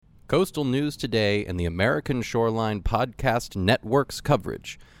Coastal News Today and the American Shoreline Podcast Network's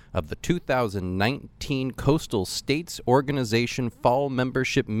coverage of the 2019 Coastal States Organization Fall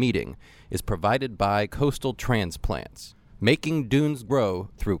Membership Meeting is provided by Coastal Transplants, making dunes grow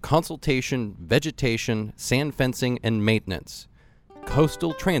through consultation, vegetation, sand fencing, and maintenance.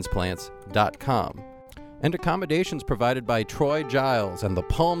 CoastalTransplants.com. And accommodations provided by Troy Giles and the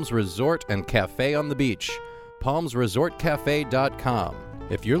Palms Resort and Cafe on the beach. PalmsResortCafe.com.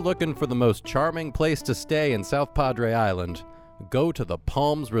 If you're looking for the most charming place to stay in South Padre Island, go to the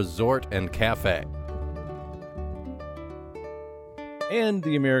Palms Resort and Cafe. And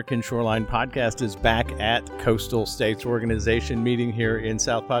the American Shoreline Podcast is back at Coastal States Organization meeting here in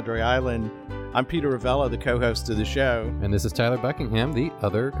South Padre Island. I'm Peter Ravella, the co-host of the show. And this is Tyler Buckingham, the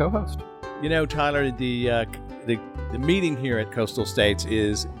other co-host. You know, Tyler, the meeting here at Coastal States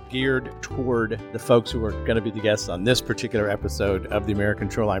is geared toward the folks who are going to be the guests on this particular episode of the American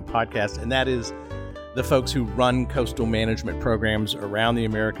Shoreline Podcast, and that is the folks who run coastal management programs around the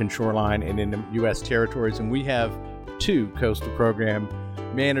American shoreline and in the U.S. territories. And we have two coastal program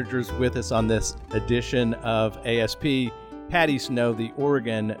managers with us on this edition of ASP. Patty Snow, the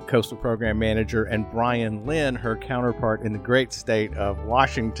Oregon Coastal Program Manager, and Brian Lynn, her counterpart in the great state of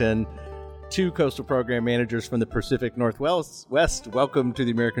Washington. Two coastal program managers from the Pacific Northwest. Welcome to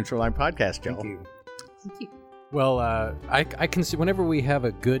the American Shoreline Podcast, Joe. Thank you. Thank you. Well, I can see whenever we have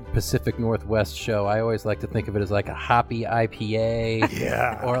a good Pacific Northwest show, I always like to think of it as like a hoppy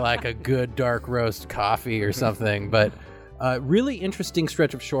IPA or like a good dark roast coffee or something. But really interesting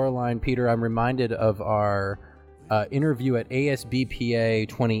stretch of shoreline, Peter. I'm reminded of our interview at ASBPA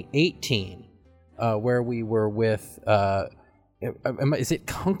 2018, where we were with. Is it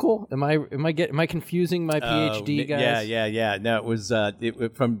Kunkel? Am I confusing my PhD guys? Yeah. No, it was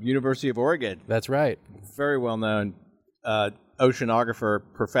from University of Oregon. That's right. Very well known oceanographer,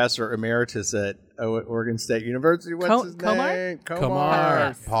 professor emeritus at Oregon State University. What's his name?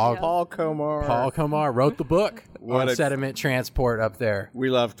 Komar. Paul Komar. Paul Komar wrote the book on sediment transport up there. We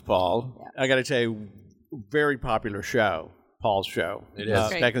loved Paul. Yeah. I got to tell you, very popular show, Paul's show. It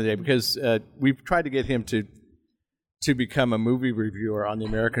is back in the day, because we've tried to get him to become a movie reviewer on the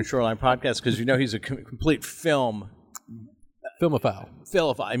American Shoreline Podcast, because you know he's a complete filmophile.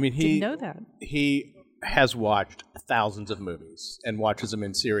 I mean, didn't know that. He has watched thousands of movies and watches them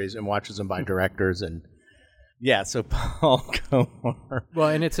in series and watches them by directors, and so Paul Komar. Well,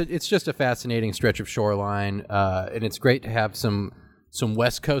 and it's just a fascinating stretch of shoreline, and it's great to have some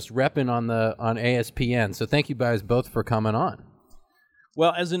West Coast repping on ASPN. So thank you guys both for coming on.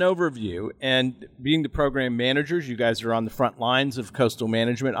 Well, as an overview, and being the program managers, you guys are on the front lines of coastal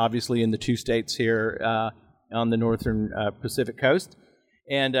management, obviously in the two states here on the northern Pacific coast.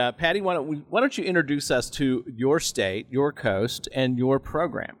 And Patty, why don't you introduce us to your state, your coast, and your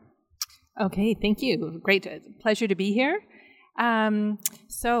program? Okay, thank you. Great pleasure to be here.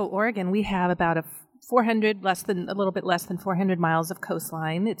 So Oregon, we have about a little bit less than 400 miles of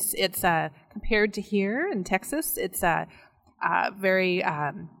coastline. It's compared to here in Texas, it's a very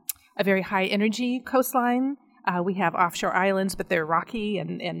high energy coastline. We have offshore islands, but they're rocky,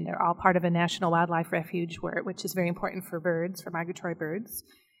 and they're all part of a national wildlife refuge, which is very important for birds, for migratory birds.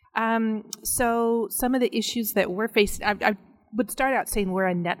 So some of the issues that we're facing, I would start out saying we're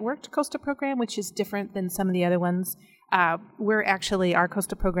a networked coastal program, which is different than some of the other ones. Our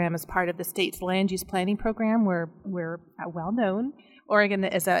coastal program is part of the state's land use planning program. We're well known. Oregon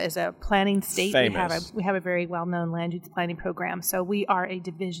is a planning state. Famous. We have a very well known land use planning program. So we are a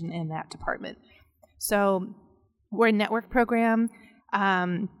division in that department. So we're a network program.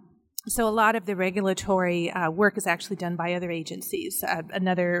 So a lot of the regulatory work is actually done by other agencies.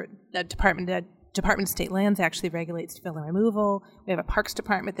 Another department. Department of State Lands actually regulates fill and removal. We have a Parks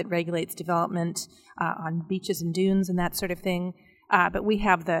Department that regulates development on beaches and dunes and that sort of thing. But we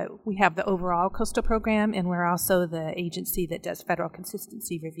have the overall coastal program, and we're also the agency that does federal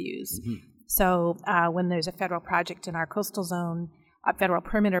consistency reviews. Mm-hmm. So when there's a federal project in our coastal zone, a federal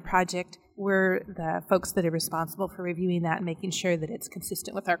permit or project, we're the folks that are responsible for reviewing that and making sure that it's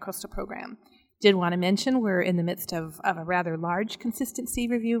consistent with our coastal program. Did want to mention we're in the midst of a rather large consistency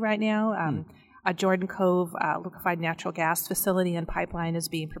review right now. A Jordan Cove liquefied natural gas facility and pipeline is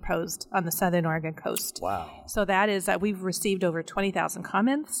being proposed on the southern Oregon coast. Wow. So that is, we've received over 20,000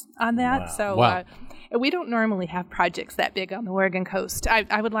 comments on that. Wow. So we don't normally have projects that big on the Oregon coast.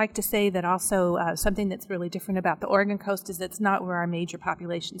 I would like to say that also something that's really different about the Oregon coast is it's not where our major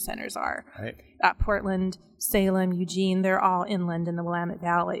population centers are. Right. Portland, Salem, Eugene, they're all inland in the Willamette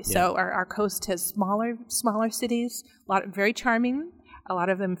Valley. Yeah. So our coast has smaller cities, very charming. a lot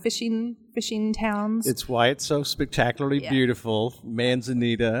of them fishing towns. It's why it's so spectacularly beautiful.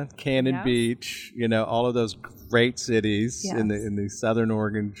 Manzanita, Cannon Beach, all of those great cities in the southern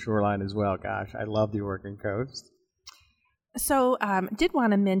Oregon shoreline as well. Gosh, I love the Oregon coast. So did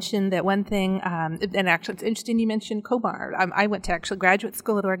want to mention that one thing, and actually it's interesting you mentioned COMAR. I went to actually graduate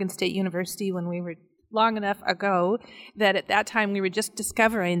school at Oregon State University when we were long enough ago that at that time we were just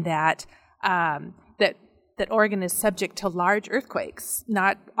discovering that that Oregon is subject to large earthquakes.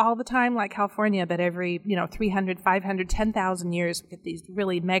 Not all the time like California, but every 300, 500, 10,000 years we get these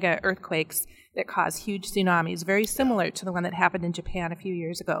really mega earthquakes that cause huge tsunamis, very similar to the one that happened in Japan a few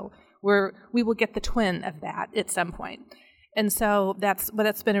years ago, where we will get the twin of that at some point. And so that's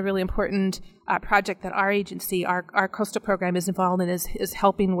been a really important project that our agency, our coastal program is involved in, is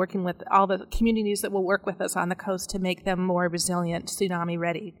helping, working with all the communities that will work with us on the coast to make them more resilient, tsunami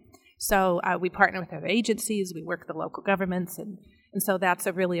ready. So we partner with other agencies, we work with the local governments, and so that's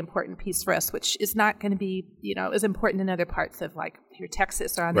a really important piece for us, which is not going to be, as important in other parts of like here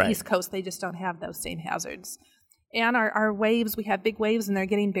Texas or on the East Coast. They just don't have those same hazards. And our waves, we have big waves and they're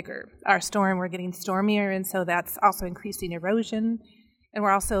getting bigger. Our storm, we're getting stormier, and so that's also increasing erosion. And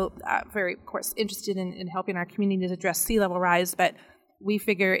we're also very, of course, interested in helping our communities address sea level rise, but we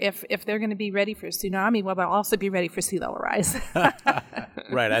figure if they're going to be ready for a tsunami, well, they'll also be ready for sea level rise.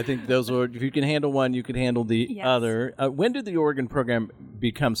 Right. I think those are, if you can handle one, you can handle the other. When did the Oregon program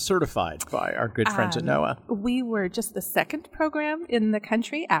become certified by our good friends at NOAA? We were just the second program in the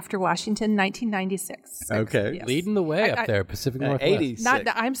country after Washington, 1996. Okay. Yes. Leading the way up there, Pacific Northwest.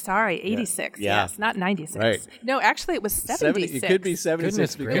 86. I'm sorry, 86. Yeah. Yes, not 96. Right. No, actually it was 76. It could be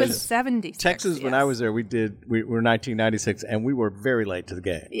 76 because it was 76. Texas, when I was there, we were 1996, and we were very late to the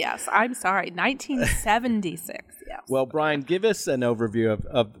game. Yes, I'm sorry, 1976. Yes. Well, Brian, give us an overview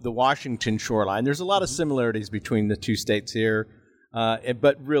of the Washington shoreline. There's a lot of similarities between the two states here,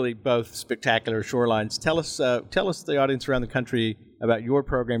 but really both spectacular shorelines. Tell us, the audience around the country, about your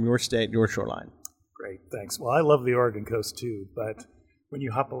program, your state, your shoreline. Great, thanks. Well, I love the Oregon coast too, but when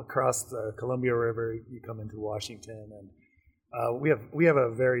you hop across the Columbia River, you come into Washington, and we have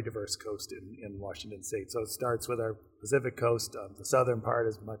a very diverse coast in Washington State. So it starts with our Pacific coast. The southern part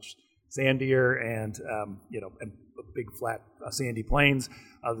is much sandier and big flat sandy plains.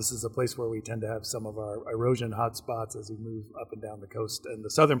 This is a place where we tend to have some of our erosion hotspots as we move up and down the coast. And the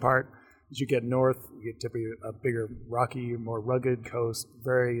southern part, as you get north, you get typically a bigger, rocky, more rugged coast,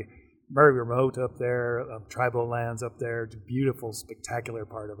 very, very remote up there, tribal lands up there, beautiful, spectacular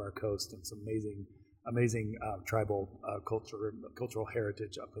part of our coast, and some amazing tribal cultural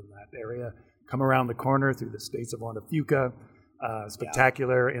heritage up in that area. Come around the corner through the states of Juan de Fuca,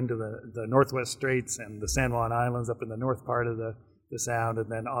 spectacular into the Northwest Straits and the San Juan Islands up in the north part of the Sound, and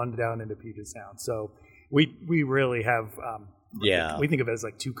then on down into Puget Sound. So we really have, we think of it as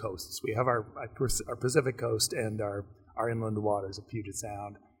like two coasts. We have our Pacific coast and our inland waters of Puget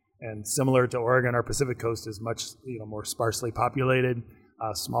Sound. And similar to Oregon, our Pacific coast is much more sparsely populated,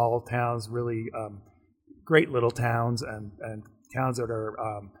 small towns, really great little towns, and towns that are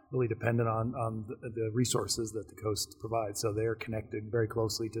really dependent on the resources that the coast provides. So they are connected very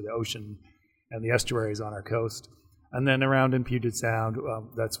closely to the ocean and the estuaries on our coast. And then around in Puget Sound,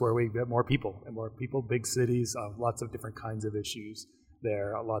 that's where we get more people, big cities, lots of different kinds of issues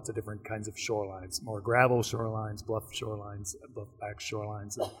there, lots of different kinds of shorelines, more gravel shorelines, bluff back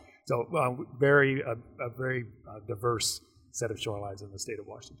shorelines. So very diverse set of shorelines in the state of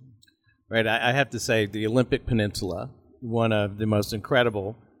Washington. Right. I have to say the Olympic Peninsula, one of the most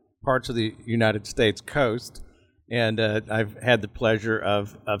incredible parts of the United States coast. And I've had the pleasure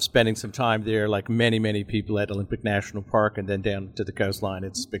of spending some time there, like many, many people, at Olympic National Park and then down to the coastline.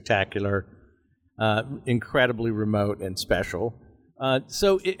 It's spectacular, incredibly remote and special.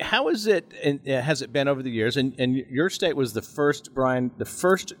 So how is it, and has it been over the years? And your state was the first, Brian,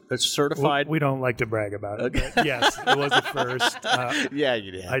 certified? We don't like to brag about it. Okay. Yes, it was the first. Yeah,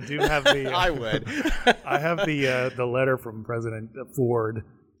 you did. I do have the... I would. I have the letter from President Ford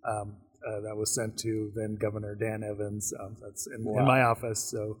that was sent to then Governor Dan Evans. That's in my office.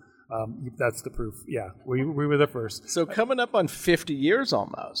 So that's the proof. Yeah, we were the first. So coming up on 50 years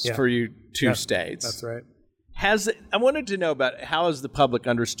almost for you two states. That's right. I wanted to know about how has the public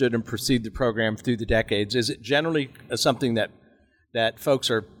understood and perceived the program through the decades? Is it generally something that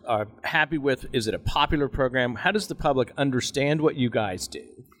folks are happy with? Is it a popular program? How does the public understand what you guys do?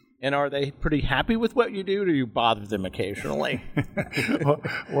 And are they pretty happy with what you do, or do you bother them occasionally?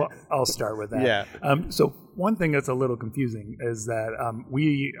 well, I'll start with that. Yeah. So one thing that's a little confusing is that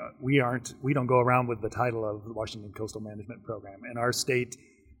we don't go around with the title of the Washington Coastal Management Program. In our state,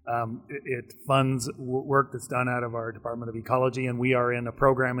 It funds work that's done out of our Department of Ecology, and we are in a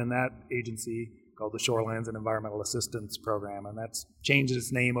program in that agency called the Shorelands and Environmental Assistance Program, and that's changed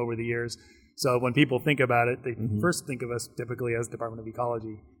its name over the years. So when people think about it, they first think of us typically as Department of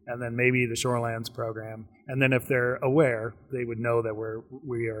Ecology, and then maybe the Shorelands Program, and then if they're aware, they would know that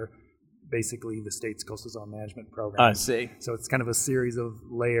we are basically the state's coastal zone management program. I see. So it's kind of a series of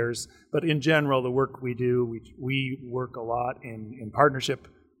layers. But in general, the work we do, we work a lot in partnership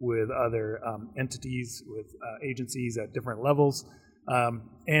with other entities, with agencies at different levels.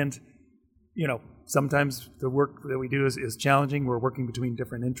 And, sometimes the work that we do is challenging. We're working between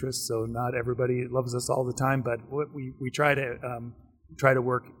different interests, so not everybody loves us all the time. But what we try to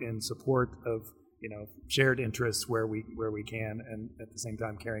work in support of shared interests where we can, and at the same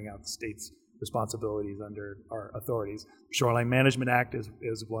time carrying out the state's responsibilities under our authorities. The Shoreline Management Act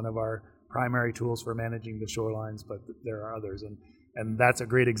is one of our primary tools for managing the shorelines, but there are others, and that's a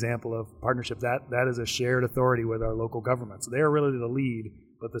great example of partnership. That is a shared authority with our local governments. They are really the lead,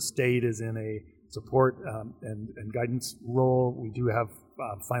 but the state is in a support and guidance role. We do have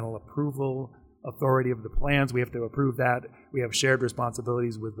final approval authority of the plans. We have to approve that. We have shared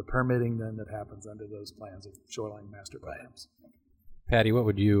responsibilities with the permitting then that happens under those plans of shoreline master plans. Patty, what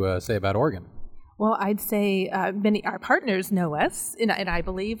would you say about Oregon? Well, I'd say many our partners know us, and I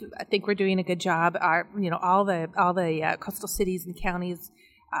think we're doing a good job. All the coastal cities and counties.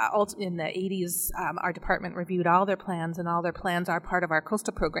 In the 80s, our department reviewed all their plans, and all their plans are part of our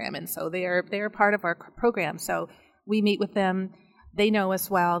coastal program, and so they're part of our program. So we meet with them. They know us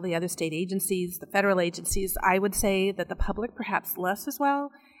well, the other state agencies, the federal agencies. I would say that the public perhaps less as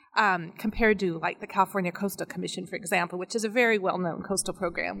well, compared to like the California Coastal Commission, for example, which is a very well-known coastal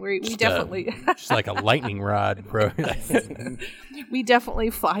program. We definitely just like a lightning rod program. We definitely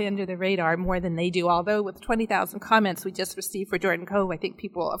fly under the radar more than they do. Although with 20,000 comments we just received for Jordan Cove, I think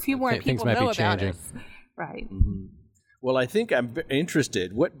a few more people know about changing. us. Right. Mm-hmm. Well, I think I'm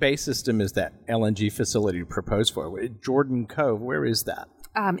interested. What bay system is that LNG facility proposed for? Jordan Cove, where is that?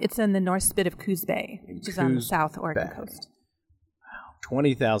 It's in the north spit of Coos Bay, which is on the South Oregon coast.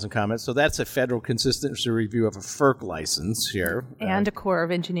 20,000 comments. So that's a federal consistency review of a FERC license here. And a Corps of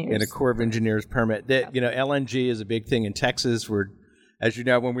Engineers. And a Corps of Engineers permit. That, LNG is a big thing in Texas. As you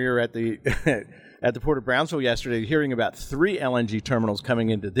know, when we were at the at the Port of Brownsville yesterday, hearing about 3 LNG terminals coming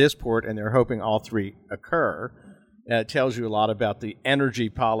into this port, and they're hoping all 3 occur. It tells you a lot about the energy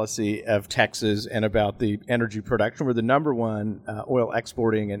policy of Texas and about the energy production. We're the number one oil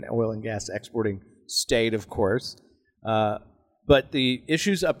exporting and oil and gas exporting state, of course. But the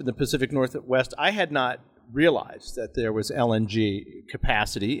issues up in the Pacific Northwest, I had not realized that there was LNG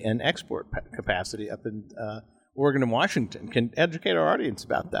capacity and export capacity up in Oregon and Washington. Can educate our audience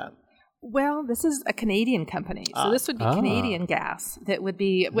about that. Well, this is a Canadian company, so this would be Canadian gas. That would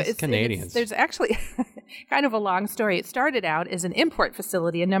be Canadians. There's actually kind of a long story. It started out as an import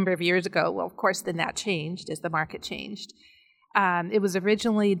facility a number of years ago. Well, of course, then that changed as the market changed. It was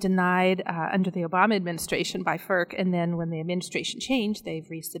originally denied under the Obama administration by FERC, and then when the administration changed, they've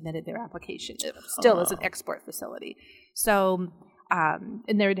resubmitted their application. It still is an export facility. So,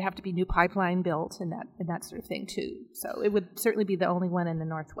 and there would have to be new pipeline built and that sort of thing too. So it would certainly be the only one in the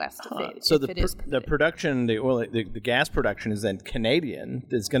Northwest. So the production, the gas production is then Canadian.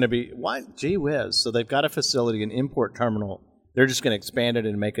 It's going to be gee whiz. So they've got a facility, an import terminal. They're just going to expand it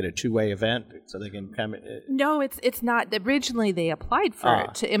and make it a two-way event so they can come. No, it's not. Originally, they applied for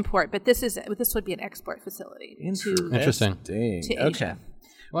it to import, but this would be an export facility. Interesting. To Asia. Okay.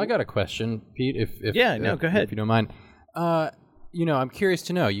 Well, I got a question, Pete. If go ahead. If you don't mind. I'm curious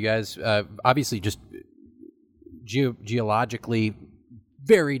to know. You guys obviously just geologically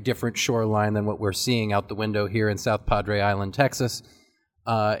very different shoreline than what we're seeing out the window here in South Padre Island, Texas,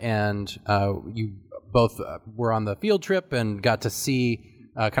 and you both were on the field trip and got to see,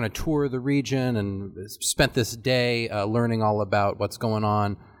 kind of tour the region and spent this day learning all about what's going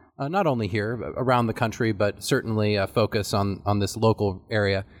on, not only here, around the country, but certainly focus on this local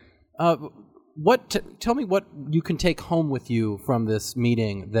area. Tell me what you can take home with you from this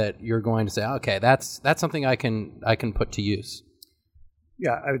meeting that you're going to say, okay, that's something I can put to use.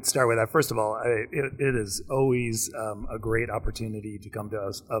 Yeah, I would start with that. First of all, it is always a great opportunity to come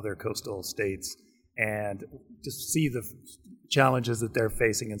to other coastal states and just see the challenges that they're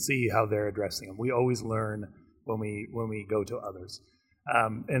facing and see how they're addressing them. We always learn when we go to others,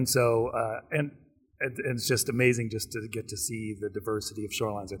 and it's just amazing just to get to see the diversity of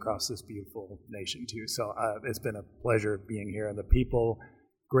shorelines across this beautiful nation too. So it's been a pleasure being here, and the people,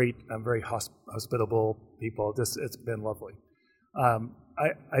 great, very hospitable people. It's been lovely.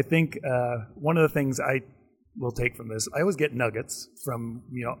 I think one of the things we'll take from this. I always get nuggets from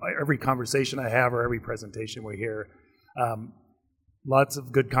every conversation I have or every presentation we hear. Lots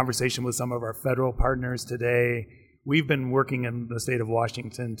of good conversation with some of our federal partners today. We've been working in the state of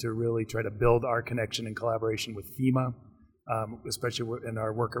Washington to really try to build our connection and collaboration with FEMA, especially in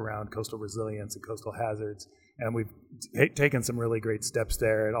our work around coastal resilience and coastal hazards. And we've taken some really great steps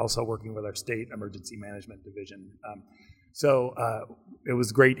there, and also working with our state emergency management division. So it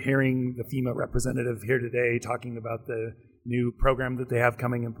was great hearing the FEMA representative here today talking about the new program that they have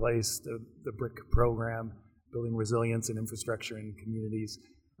coming in place, the BRIC program, building resilience and infrastructure in communities.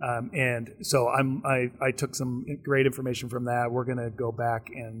 And so I took some great information from that. We're going to go back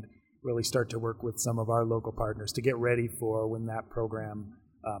and really start to work with some of our local partners to get ready for when that program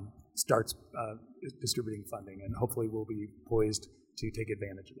starts distributing funding, and hopefully we'll be poised to take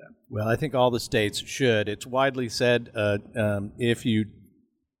advantage of that. Well, I think all the states should. It's widely said if you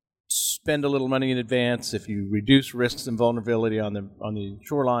spend a little money in advance, if you reduce risks and vulnerability on the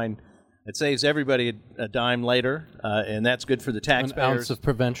shoreline, it saves everybody a dime later, and that's good for the taxpayers. An ounce of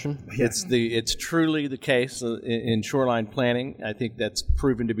prevention. It's truly the case in shoreline planning. I think that's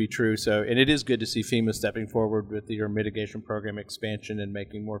proven to be true. So, and it is good to see FEMA stepping forward with your mitigation program expansion and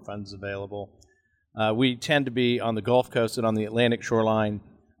making more funds available. We tend to be on the Gulf Coast and on the Atlantic shoreline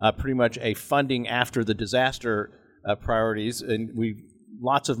pretty much a funding after the disaster priorities, and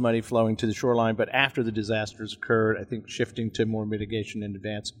lots of money flowing to the shoreline, but after the disasters occurred, I think shifting to more mitigation in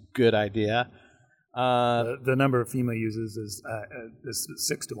advance, good idea. The number of FEMA uses is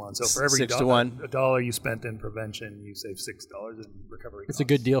 6 to 1. So for every $1 you spent in prevention, you save $6 in recovery costs. It's a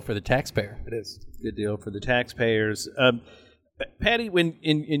good deal for the taxpayer. It is. Good deal for the taxpayers. Patty, when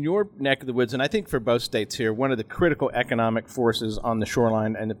in your neck of the woods, and I think for both states here, one of the critical economic forces on the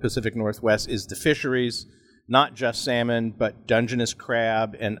shoreline and the Pacific Northwest is the fisheries. Not just salmon, but Dungeness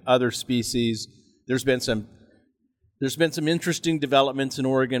crab and other species. There's been some interesting developments in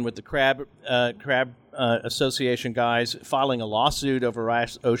Oregon with the crab association guys filing a lawsuit over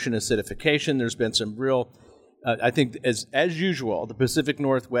ocean acidification. There's been some real, I think, as usual, the Pacific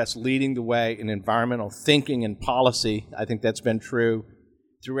Northwest leading the way in environmental thinking and policy. I think that's been true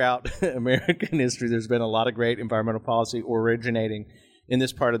throughout American history. There's been a lot of great environmental policy originating in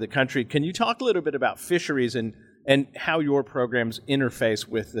this part of the country. Can you talk a little bit about fisheries and how your programs interface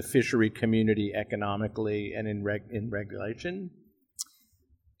with the fishery community economically and in regulation?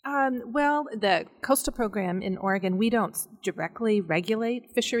 Well, the coastal program in Oregon, we don't directly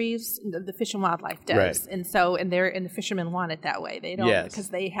regulate fisheries. The Fish and Wildlife does, right. and the fishermen want it that way. They don't because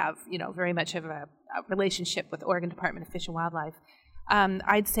they have very much of a relationship with the Oregon Department of Fish and Wildlife.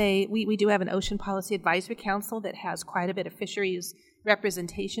 I'd say we do have an Ocean Policy Advisory Council that has quite a bit of fisheries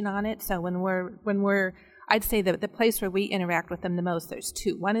representation on it. So when we're I'd say that the place where we interact with them the most, there's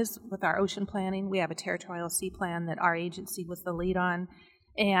two. One is with our ocean planning. We have a territorial sea plan that our agency was the lead on,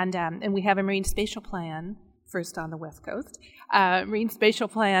 and we have a marine spatial plan, first on the West Coast, marine spatial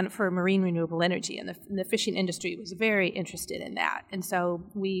plan for marine renewable energy, and the fishing industry was very interested in that. And so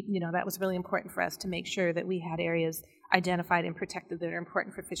that was really important for us to make sure that we had areas identified and protected that are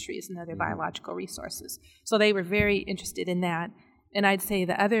important for fisheries and other biological resources. So they were very interested in that. And I'd say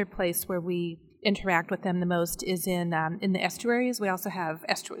the other place where we interact with them the most is in the estuaries. We also have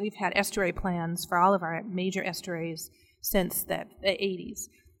we've had estuary plans for all of our major estuaries since the 80s.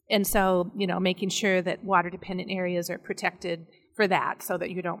 And so, making sure that water-dependent areas are protected for that, so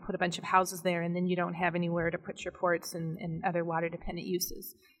that you don't put a bunch of houses there and then you don't have anywhere to put your ports and other water-dependent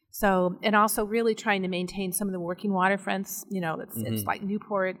uses. So, and also really trying to maintain some of the working waterfronts. It's like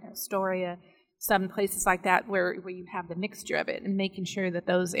Newport, Astoria, some places like that where you have the mixture of it, and making sure that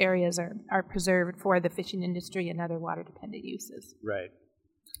those areas are preserved for the fishing industry and other water-dependent uses. Right.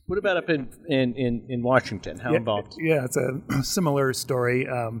 What about up in Washington? How involved? Yeah, it's a similar story.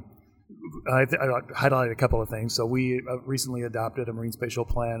 I highlighted a couple of things. So we recently adopted a marine spatial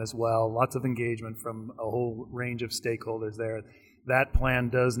plan as well. Lots of engagement from a whole range of stakeholders there. That plan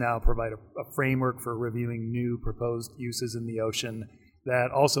does now provide a framework for reviewing new proposed uses in the ocean. That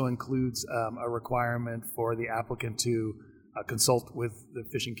also includes a requirement for the applicant to consult with the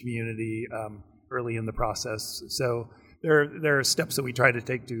fishing community early in the process. So there are steps that we try to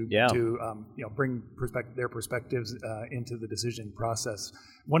take to bring their perspectives into the decision process.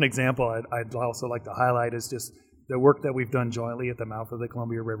 One example I'd also like to highlight is just the work that we've done jointly at the mouth of the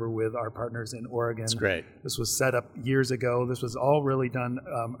Columbia River with our partners in Oregon. That's great. This was set up years ago. This was all really done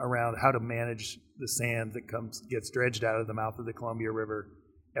around how to manage the sand that gets dredged out of the mouth of the Columbia River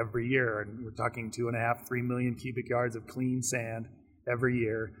every year. And we're talking 2.5-3 million cubic yards of clean sand every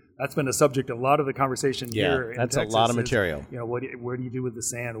year. that's been a subject of a lot of the conversation here in that's Texas. A lot of material. Where do you do with the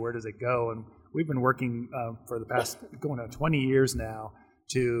sand? Where does it go? And we've been working for the past going on 20 years now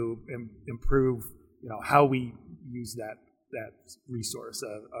to improve, how we use that resource.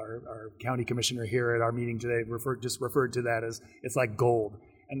 Our county commissioner here at our meeting today referred to that as it's like gold.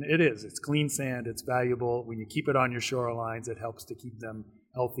 And it is. It's clean sand. It's valuable. When you keep it on your shorelines, it helps to keep them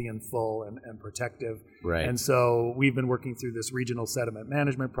healthy and full and protective. Right. And so we've been working through this regional sediment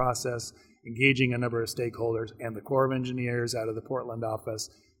management process, engaging a number of stakeholders and the Corps of Engineers out of the Portland office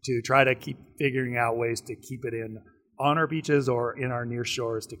to try to keep figuring out ways to keep it on our beaches or in our near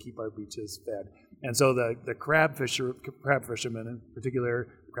shores to keep our beaches fed. And so the crab fishermen, in particular,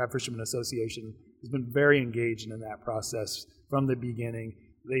 the Crab Fishermen Association, has been very engaged in that process from the beginning.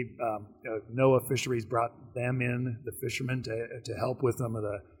 They NOAA Fisheries brought them in, the fishermen, to help with some of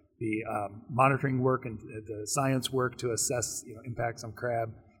the monitoring work and the science work to assess impacts on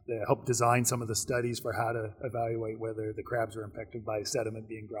crab. They help design some of the studies for how to evaluate whether the crabs are impacted by sediment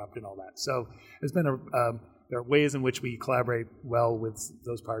being dropped and all that. So there's been there are ways in which we collaborate well with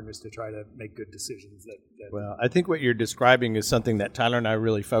those partners to try to make good decisions. Well, I think what you're describing is something that Tyler and I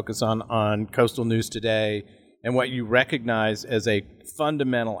really focus on Coastal News Today, and what you recognize as a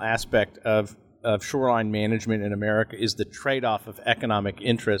fundamental aspect of shoreline management in America is the trade-off of economic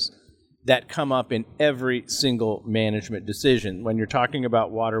interests that come up in every single management decision. When you're talking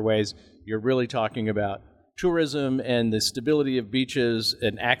about waterways, you're really talking about tourism and the stability of beaches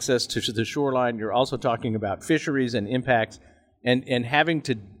and access to the shoreline. You're also talking about fisheries and impacts, and having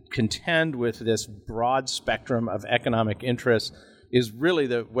to contend with this broad spectrum of economic interests is really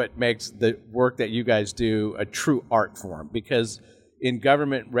what makes the work that you guys do a true art form. Because in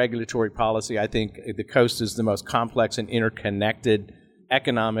government regulatory policy, I think the coast is the most complex and interconnected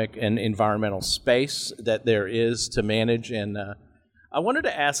economic and environmental space that there is to manage. And I wanted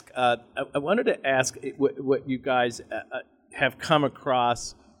to ask what you guys have come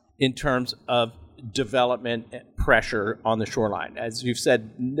across in terms of development pressure on the shoreline. As you've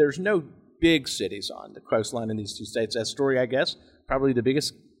said, there's no big cities on the coastline in these two states. Astoria, I guess, probably the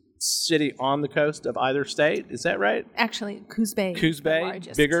biggest city on the coast of either state. Is that right? Actually, Coos Bay. Coos Bay,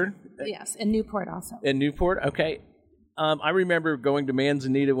 largest. bigger? Yes, and Newport also. And Newport, okay. I remember going to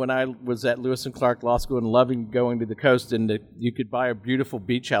Manzanita when I was at Lewis and Clark Law School and loving going to the coast, and you could buy a beautiful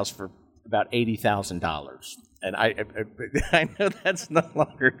beach house for about $80,000. And I know that's no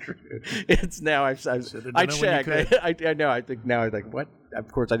longer true. It's now I checked. I know. I think now I think what?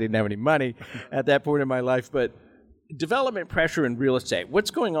 Of course, I didn't have any money at that point in my life, but development pressure in real estate.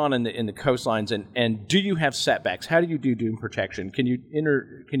 What's going on in the coastlines, and do you have setbacks? How do you do dune protection? Can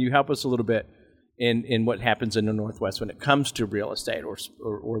you help us a little bit in what happens in the Northwest when it comes to real estate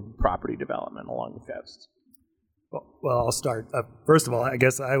or property development along the coast? Well, I'll start. First of all, I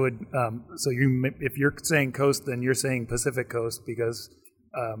guess I would. If you're saying coast, then you're saying Pacific Coast, because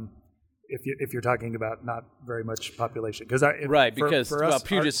if you're talking about not very much population, because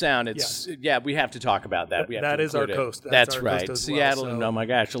Puget Sound, it's we have to talk about that. That is our coast. That's right. Coast Seattle and oh my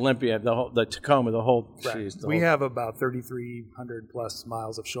gosh, Olympia, the Tacoma, the whole. Right. We have about 3,300 plus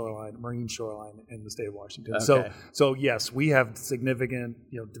miles of marine shoreline in the state of Washington. Okay. So yes, we have significant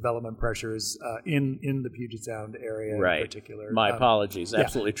development pressures in the Puget Sound area in particular. My apologies.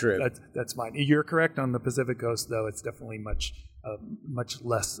 Absolutely true. That's fine. You're correct on the Pacific Coast, though. It's definitely much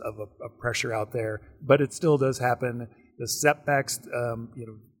less of a pressure out there, but it still does happen. The setbacks,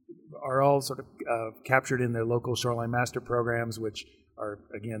 are all sort of captured in their local shoreline master programs, which are,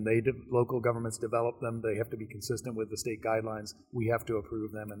 again, local governments develop them. They have to be consistent with the state guidelines. We have to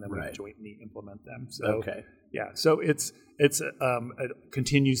approve them, and then we jointly implement them. So, so it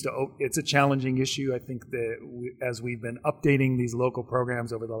continues to. It's a challenging issue. I think that as we've been updating these local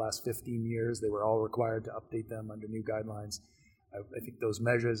programs over the last 15 years, they were all required to update them under new guidelines. I think those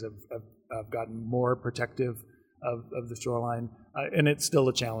measures have gotten more protective of the shoreline, and it's still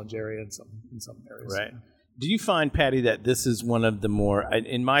a challenge area in some areas. Right. Do you find, Patty, that this is one of the more,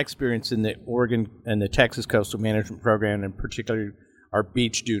 in my experience in the Oregon and the Texas Coastal Management Program, and particularly our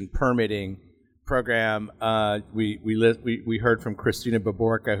beach dune permitting program, we heard from Christina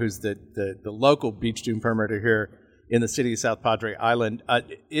Baborka, who's the local beach dune permitter here in the city of South Padre Island.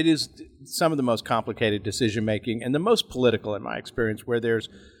 It is some of the most complicated decision making and the most political, in my experience, where there's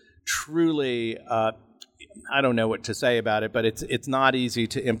truly I don't know what to say about it, but it's not easy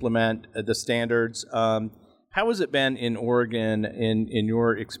to implement the standards. How has it been in Oregon in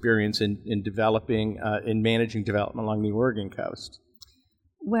your experience in developing in managing development along the Oregon coast?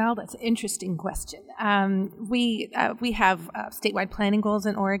 Well, that's an interesting question. We have statewide planning goals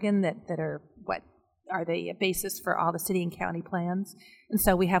in Oregon that are are the basis for all the city and county plans. And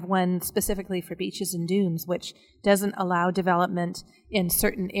so we have one specifically for beaches and dunes, which doesn't allow development in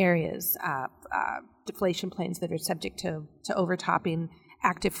certain areas, deflation plains that are subject to overtopping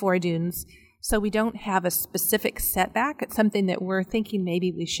active foredunes. So we don't have a specific setback. It's something that we're thinking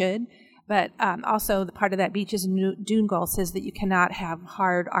maybe we should. But also the part of that beaches and dune goal says that you cannot have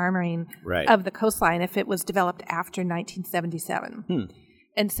hard armoring of the coastline if it was developed after 1977.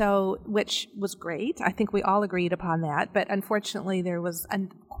 And so, which was great. I think we all agreed upon that. But unfortunately, there was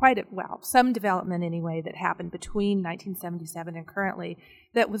some development anyway that happened between 1977 and currently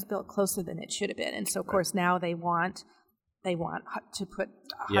that was built closer than it should have been. And so, of course, now they want to put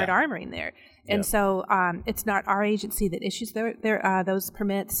hard armoring there. And so it's not our agency that issues those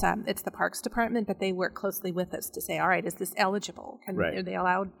permits. It's the Parks Department, but they work closely with us to say, all right, is this eligible? Are they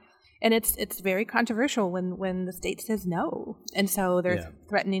allowed? And it's very controversial when the state says no. And so they're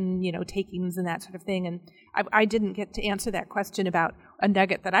threatening, takings and that sort of thing. And I didn't get to answer that question about a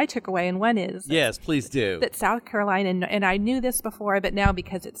nugget that I took away, and one is yes, please do. That South Carolina, and I knew this before, but now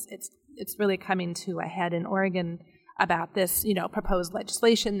because it's really coming to a head in Oregon about this, proposed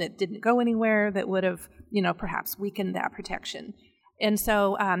legislation that didn't go anywhere that would have, perhaps weakened that protection. And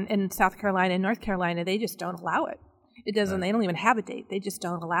so in South Carolina and North Carolina, they just don't allow it. It doesn't. They don't even have a date. They just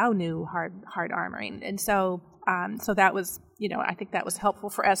don't allow new hard armoring. And so, so that was, I think that was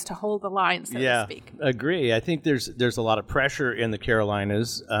helpful for us to hold the line, so to speak. Agree. I think there's a lot of pressure in the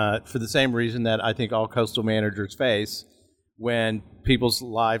Carolinas for the same reason that I think all coastal managers face when people's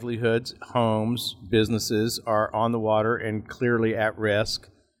livelihoods, homes, businesses are on the water and clearly at risk.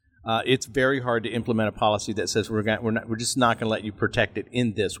 It's very hard to implement a policy that says we're just not going to let you protect it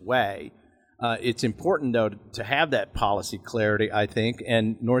in this way. It's important, though, to have that policy clarity, I think,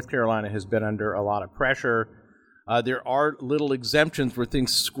 and North Carolina has been under a lot of pressure. There are little exemptions where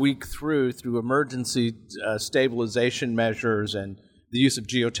things squeak through emergency stabilization measures and the use of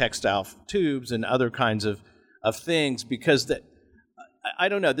geotextile tubes and other kinds of things, because I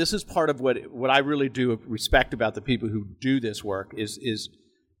don't know, this is part of what I really do respect about the people who do this work is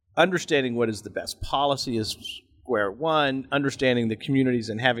understanding what is the best policy is square one, understanding the communities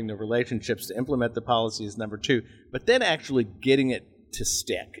and having the relationships to implement the policy is number two, but then actually getting it to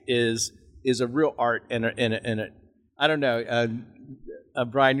stick is a real art and I don't know,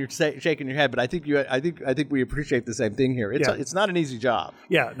 Brian, you're shaking your head, but I think we appreciate the same thing here. It's not an easy job.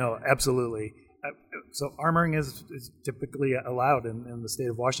 Yeah, no, absolutely. So armoring is typically allowed in the state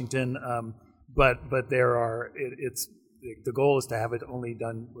of Washington, but there are the goal is to have it only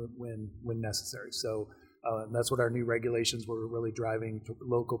done when necessary. So that's what our new regulations were really driving to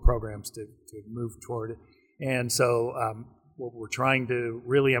local programs to move toward. And so what we're trying to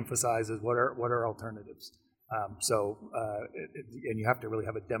really emphasize is what are alternatives. And you have to really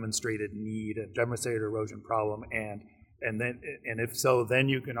have a demonstrated need, a demonstrated erosion problem, and if so, then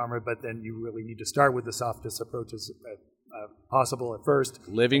you can armor. But then you really need to start with the softest approaches possible at first.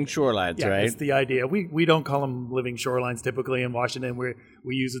 Living shorelines, right? It's the idea. We don't call them living shorelines typically in Washington.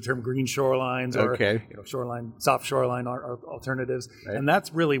 We use the term green shorelines or soft shoreline alternatives, right. And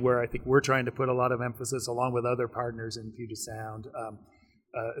that's really where I think we're trying to put a lot of emphasis, along with other partners in Puget Sound,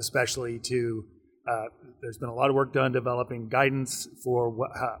 especially to. There's been a lot of work done developing guidance for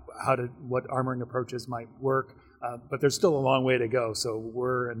what armoring approaches might work, but there's still a long way to go. So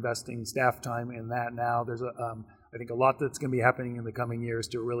we're investing staff time in that now. There's I think a lot that's going to be happening in the coming years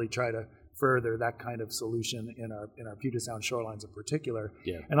to really try to further that kind of solution in our Puget Sound shorelines in particular.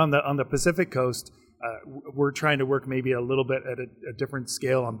 Yeah. And on the Pacific Coast, we're trying to work maybe a little bit at a different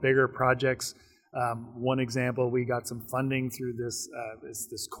scale on bigger projects. One example, we got some funding through this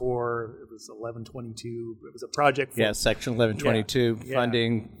core. It was 1122. It was a project. Section 1122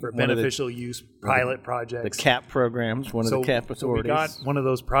 funding for beneficial use pilot projects. The CAP programs, one of the CAP authorities. So we got one of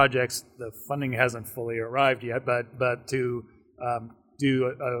those projects. The funding hasn't fully arrived yet, but to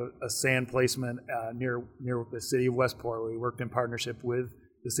do a sand placement near the city of Westport, we worked in partnership with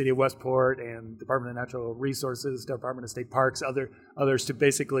the city of Westport and Department of Natural Resources, Department of State Parks, others to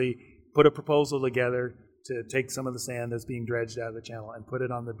basically put a proposal together to take some of the sand that's being dredged out of the channel and put it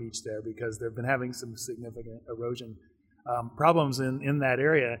on the beach there, because they've been having some significant erosion problems in that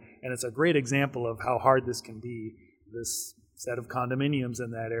area. And it's a great example of how hard this can be. This set of condominiums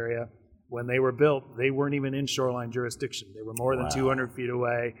in that area, when they were built, they weren't even in shoreline jurisdiction. They were more than 200 feet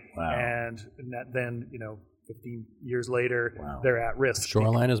away. Wow. And then, 15 years later, they're at risk. The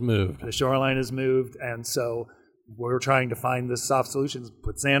shoreline has moved. And so we're trying to find this soft solutions,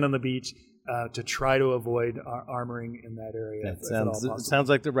 put sand on the beach to try to avoid armoring in that area. That sounds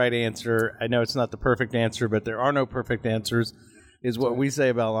like the right answer. I know it's not the perfect answer, but there are no perfect answers. is what we say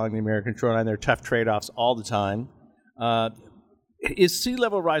about along the American shoreline. There are tough trade-offs all the time. Is sea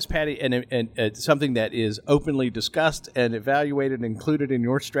level rise, Patty, and something that is openly discussed and evaluated and included in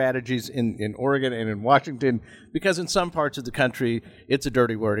your strategies in Oregon and in Washington? Because in some parts of the country, it's a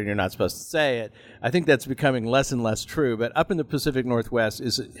dirty word and you're not supposed to say it. I think that's becoming less and less true. But up in the Pacific Northwest,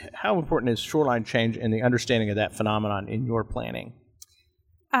 how important is shoreline change and the understanding of that phenomenon in your planning?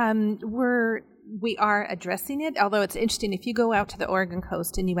 We are addressing it, although it's interesting. If you go out to the Oregon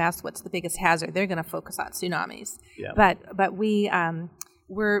coast and you ask what's the biggest hazard, they're going to focus on tsunamis. Yeah. But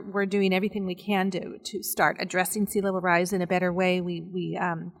we're doing everything we can do to start addressing sea level rise in a better way. We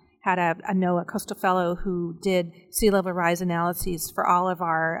had a NOAA coastal fellow who did sea level rise analyses for all of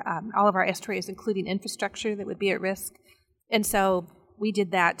our estuaries, including infrastructure that would be at risk, and so we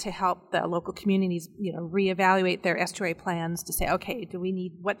did that to help the local communities, reevaluate their estuary plans to say, okay,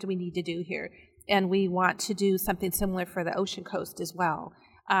 what do we need to do here? And we want to do something similar for the ocean coast as well.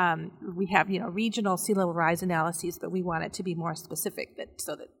 We have, regional sea level rise analyses, but we want it to be more specific,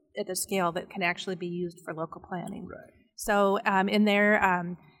 so that at a scale that can actually be used for local planning. Right. So in there,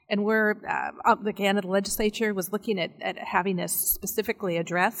 and we're again, the legislature was looking at having us specifically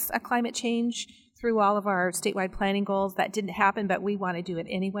address climate change through all of our statewide planning goals. That didn't happen, but we want to do it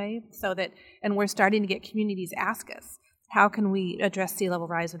anyway. And we're starting to get communities ask us, how can we address sea level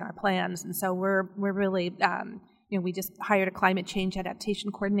rise in our plans? And so we're really, we just hired a climate change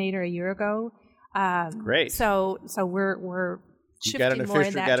adaptation coordinator a year ago. Great. So we're shifting more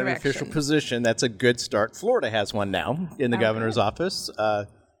in that direction. You got an official position. That's a good start. Florida has one now in the governor's office.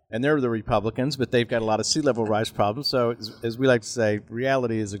 And they're the Republicans, but they've got a lot of sea level rise problems. So as we like to say,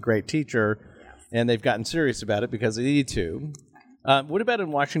 reality is a great teacher, and they've gotten serious about it because they need to. What about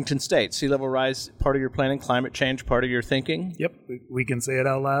in Washington State? Sea level rise, part of your planning, climate change, part of your thinking? Yep, we can say it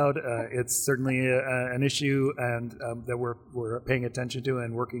out loud. It's certainly an issue and that we're paying attention to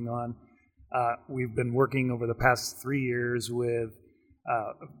and working on. We've been working over the past 3 years with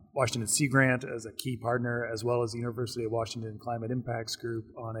Washington Sea Grant as a key partner, as well as the University of Washington Climate Impacts Group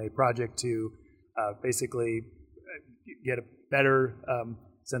on a project to basically get a better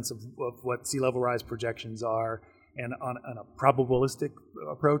sense of what sea level rise projections are, and on a probabilistic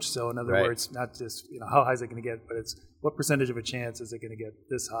approach. So in other words, not just how high is it going to get, but it's what percentage of a chance is it going to get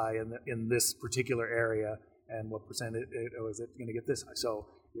this high in this particular area, and what percentage is it going to get this high. So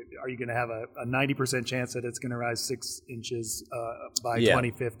are you going to have a 90% chance that it's going to rise 6 inches by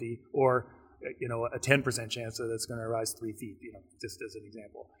 2050, or a 10% chance that it's going to rise 3 feet? Just as an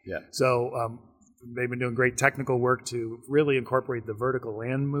example. Yeah. So they've been doing great technical work to really incorporate the vertical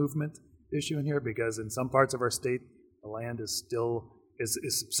land movement issue in here, because in some parts of our state the land is still is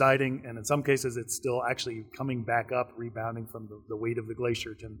subsiding, and in some cases it's still actually coming back up, rebounding from the weight of the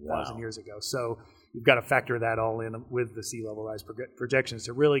glacier 10,000 years ago. So you've got to factor that all in with the sea level rise projections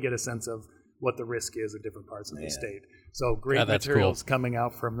to really get a sense of what the risk is in different parts of the state. So great materials coming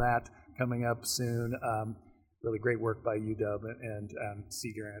out from that, coming up soon. Really great work by UW and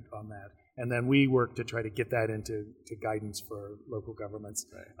Sea Grant on that. And then we work to try to get that into guidance for local governments,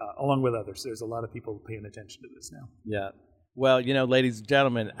 along with others. There's a lot of people paying attention to this now. Yeah. Well, ladies and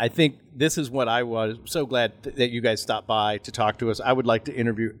gentlemen, I think this is what I was so glad that you guys stopped by to talk to us. I would like to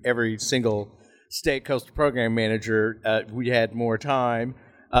interview every single state coastal program manager. We had more time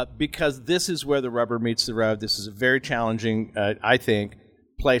because this is where the rubber meets the road. This is a very challenging, I think,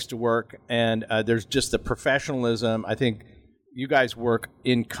 place to work, and there's just the professionalism. I think you guys work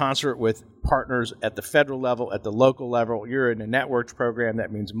in concert with partners at the federal level, at the local level. You're in a networked program.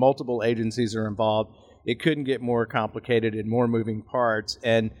 That means multiple agencies are involved. It couldn't get more complicated and more moving parts.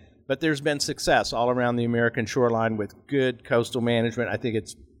 But there's been success all around the American shoreline with good coastal management. I think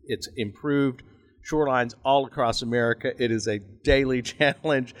it's improved shorelines all across America. It is a daily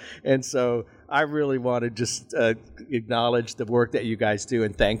challenge. And so I really want to just acknowledge the work that you guys do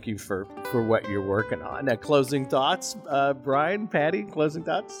and thank you for what you're working on. Now, closing thoughts, Brian, Patty, closing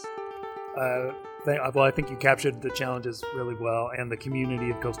thoughts? Well, I think you captured the challenges really well, and the community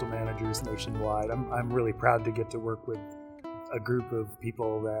of coastal managers nationwide. I'm really proud to get to work with a group of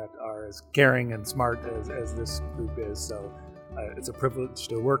people that are as caring and smart as this group is. So it's a privilege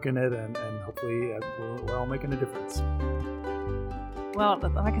to work in it, and hopefully we're all making a difference. Well,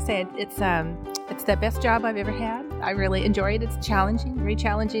 like I said, it's the best job I've ever had. I really enjoy it. It's challenging, very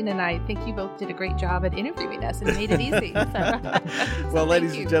challenging, and I think you both did a great job at interviewing us and made it easy. Well,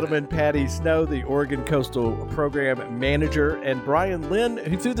 ladies and gentlemen, Patty Snow, the Oregon Coastal Program Manager, and Brian Lynn,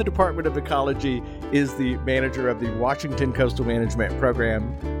 who through the Department of Ecology is the manager of the Washington Coastal Management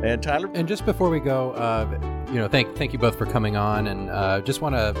Program. And Tyler? And just before we go, thank you both for coming on, and just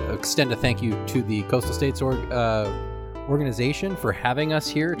want to extend a thank you to the Coastal States organization for having us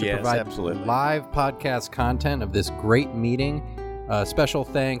here to provide absolutely. live podcast content of this great meeting. Special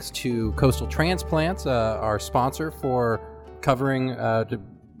thanks to Coastal Transplants, our sponsor, for covering,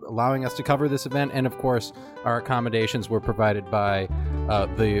 allowing us to cover this event. And of course, our accommodations were provided by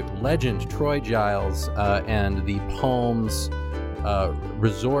the legend Troy Giles and the Palms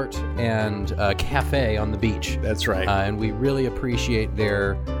Resort and Cafe on the beach. That's right. And we really appreciate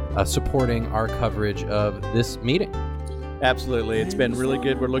their supporting our coverage of this meeting. Absolutely. It's been really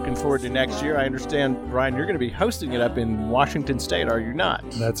good. We're looking forward to next year. I understand, Ryan, you're going to be hosting it up in Washington State, are you not?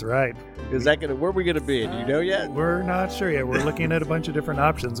 That's right. Is that where are we going to be? Do you know yet? We're not sure yet. We're looking at a bunch of different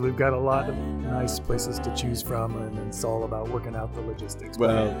options. We've got a lot of nice places to choose from, and it's all about working out the logistics.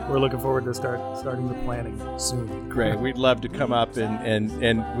 Well, we're looking forward to starting the planning soon. Great. We'd love to come up and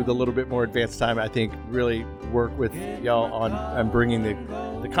with a little bit more advanced time, I think, really work with y'all on bringing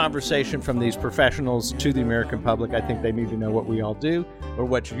the conversation from these professionals to the American public. I think they need to know what we all do, or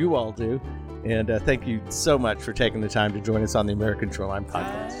what you all do. And thank you so much for taking the time to join us on the American Shoreline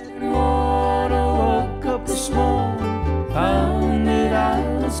Podcast.